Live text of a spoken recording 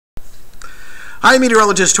Hi,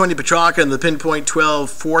 meteorologist Tony Petrarca in the Pinpoint 12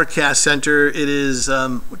 Forecast Center. It is,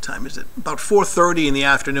 what time is it? About 4:30 in the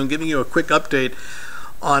afternoon, giving you a quick update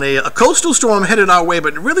on a coastal storm headed our way,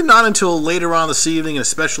 but really not until later on this evening,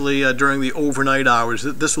 especially during the overnight hours.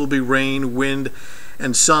 This will be rain, wind,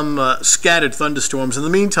 and some scattered thunderstorms. In the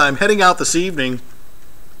meantime, heading out this evening,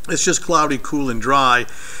 it's just cloudy, cool, and dry.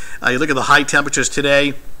 You look at the high temperatures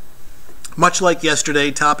today, much like yesterday,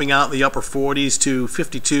 topping out in the upper 40s to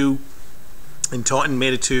 52 in Taunton,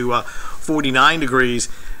 made it to 49 degrees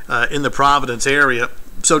in the Providence area.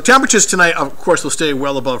 So temperatures tonight, of course, will stay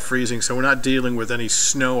well above freezing, so we're not dealing with any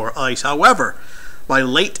snow or ice. However, by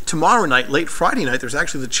late tomorrow night, late Friday night, there's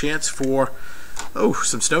actually the chance for,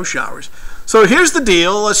 some snow showers. So here's the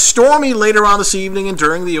deal. Stormy later on this evening and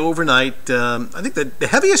during the overnight. I think the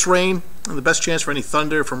heaviest rain and the best chance for any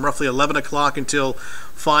thunder from roughly 11 o'clock until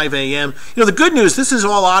 5 a.m. You know, the good news, this is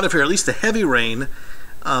all out of here, at least the heavy rain.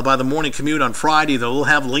 By the morning commute on Friday, though, we'll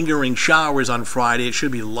have lingering showers on Friday. It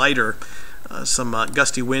should be lighter. Some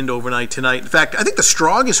gusty wind overnight tonight. In fact, I think the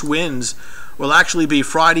strongest winds will actually be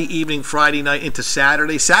Friday evening, Friday night into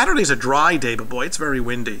Saturday. Saturday's a dry day, but boy, it's very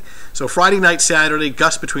windy. So Friday night, Saturday,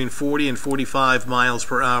 gusts between 40 and 45 miles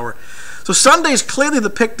per hour. So Sunday's clearly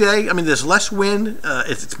the pick day. I mean, there's less wind.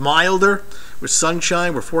 It's milder with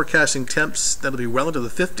sunshine. We're forecasting temps that'll be well into the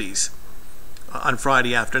 50s on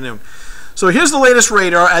Friday afternoon. So here's the latest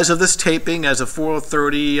radar as of this taping, as of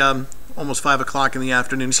 4:30, almost 5 o'clock in the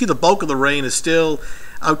afternoon. You see the bulk of the rain is still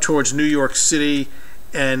out towards New York City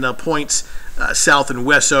and points south and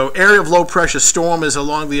west. So area of low pressure storm is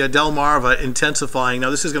along the Delmarva intensifying.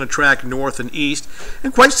 Now this is going to track north and east.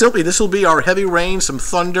 And quite simply, this will be our heavy rain, some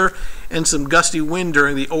thunder, and some gusty wind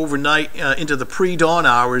during the overnight into the pre-dawn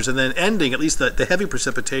hours, and then ending, at least the heavy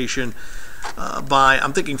precipitation, by,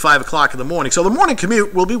 I'm thinking, 5 o'clock in the morning. So the morning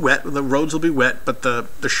commute will be wet, the roads will be wet, but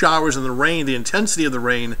the showers and the rain, the intensity of the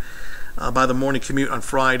rain by the morning commute on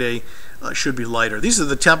Friday should be lighter. These are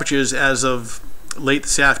the temperatures as of late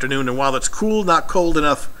this afternoon, and while it's cool, not cold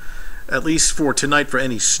enough, at least for tonight, for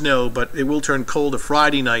any snow, but it will turn colder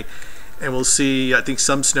Friday night, and we'll see, I think,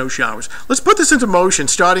 some snow showers. Let's put this into motion.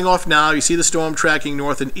 Starting off now, you see the storm tracking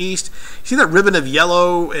north and east. You see that ribbon of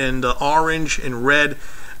yellow and orange and red.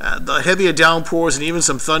 The heavier downpours and even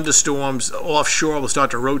some thunderstorms offshore will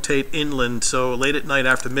start to rotate inland, so late at night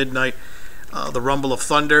after midnight, the rumble of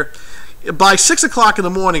thunder. By 6 o'clock in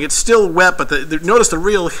the morning, it's still wet, but notice the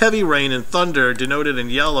real heavy rain and thunder denoted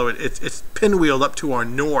in yellow. It's pinwheeled up to our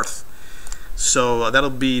north, so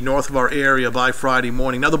that'll be north of our area by Friday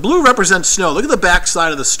morning. Now the blue represents snow. Look at the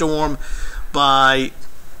backside of the storm by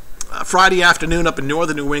Friday afternoon up in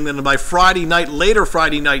northern New England, and by Friday night, later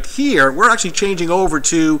Friday night here, we're actually changing over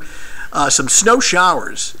to some snow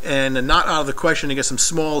showers, and not out of the question to get some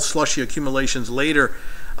small slushy accumulations later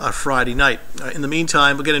Friday night. In the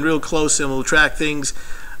meantime, we're getting real close, and we'll track things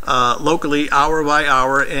locally hour by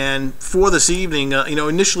hour. And for this evening,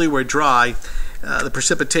 initially we're dry. The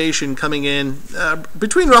precipitation coming in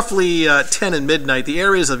between roughly 10 and midnight. The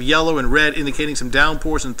areas of yellow and red indicating some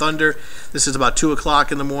downpours and thunder. This is about 2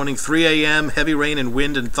 o'clock in the morning. 3 a.m., heavy rain and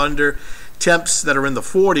wind and thunder. Temps that are in the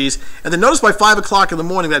 40s. And then notice by 5 o'clock in the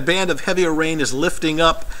morning that band of heavier rain is lifting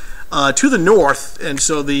up to the north, and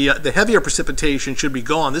so the heavier precipitation should be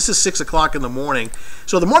gone. This is 6 o'clock in the morning.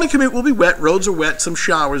 So the morning commute will be wet. Roads are wet, some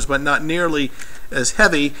showers, but not nearly as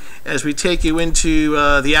heavy. As we take you into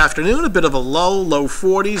the afternoon, a bit of a lull, low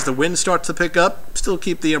 40s. The wind starts to pick up. Still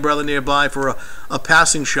keep the umbrella nearby for a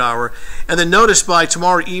passing shower. And then notice by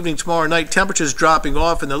tomorrow evening, tomorrow night, temperatures dropping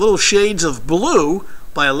off, and the little shades of blue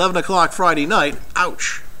by 11 o'clock Friday night.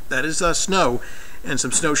 Ouch. That is snow and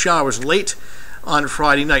some snow showers late on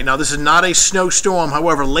Friday night. Now this is not a snowstorm,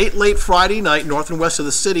 however, late Friday night, north and west of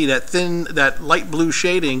the city, that light blue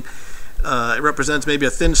shading it represents maybe a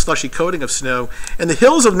thin slushy coating of snow. And the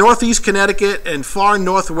hills of northeast Connecticut and far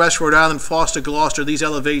northwest Rhode Island, Foster, Gloucester, these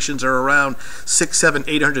elevations are around 600, 700,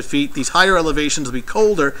 800 feet. These higher elevations will be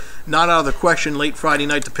colder, not out of the question late Friday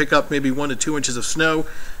night to pick up maybe 1 to 2 inches of snow.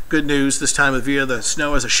 Good news, this time of year the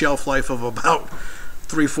snow has a shelf life of about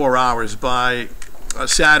 3-4 hours. By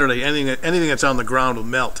Saturday, anything that's on the ground will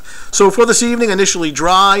melt. So for this evening, initially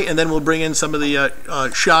dry, and then we'll bring in some of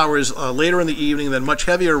the showers later in the evening, then much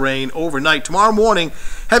heavier rain overnight. Tomorrow morning,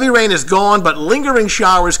 heavy rain is gone, but lingering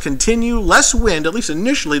showers continue. Less wind, at least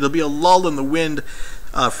initially. There'll be a lull in the wind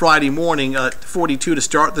Friday morning, 42 to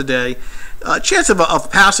start the day. Chance of a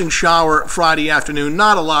passing shower Friday afternoon,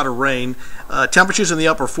 not a lot of rain. Temperatures in the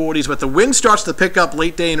upper 40s, but the wind starts to pick up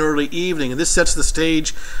late day and early evening, and this sets the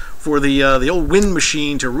stage for the old wind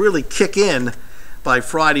machine to really kick in by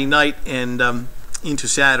Friday night and into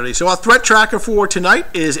Saturday. So our threat tracker for tonight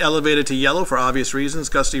is elevated to yellow for obvious reasons: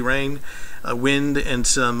 gusty rain, wind, and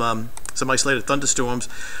some isolated thunderstorms.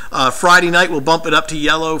 Friday night we'll bump it up to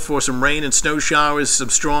yellow for some rain and snow showers, some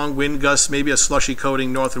strong wind gusts, maybe a slushy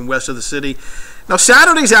coating north and west of the city. Now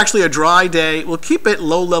Saturday's actually a dry day. We'll keep it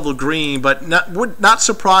low-level green, but would not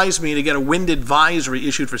surprise me to get a wind advisory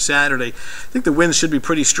issued for Saturday. I think the winds should be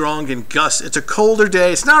pretty strong in gusts. It's a colder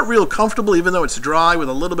day. It's not real comfortable, even though it's dry with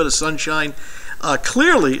a little bit of sunshine.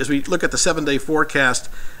 Clearly, as we look at the 7-day forecast,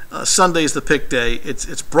 Sunday's the pick day.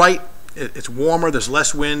 It's bright. It's warmer, there's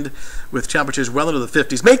less wind, with temperatures well into the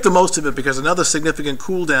 50s. Make the most of it, because another significant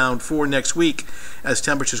cool down for next week as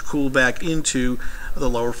temperatures cool back into the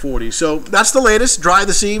lower 40s. So that's the latest. Dry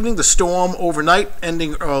this evening, the storm overnight,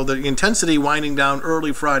 the intensity winding down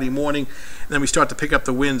early Friday morning, and then we start to pick up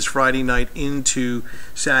the winds Friday night into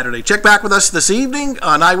Saturday. Check back with us this evening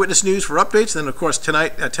on Eyewitness News for updates, then of course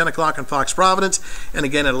tonight at 10 o'clock on Fox Providence, and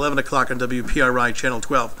again at 11 o'clock on WPRI Channel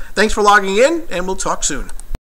 12. Thanks for logging in, and we'll talk soon.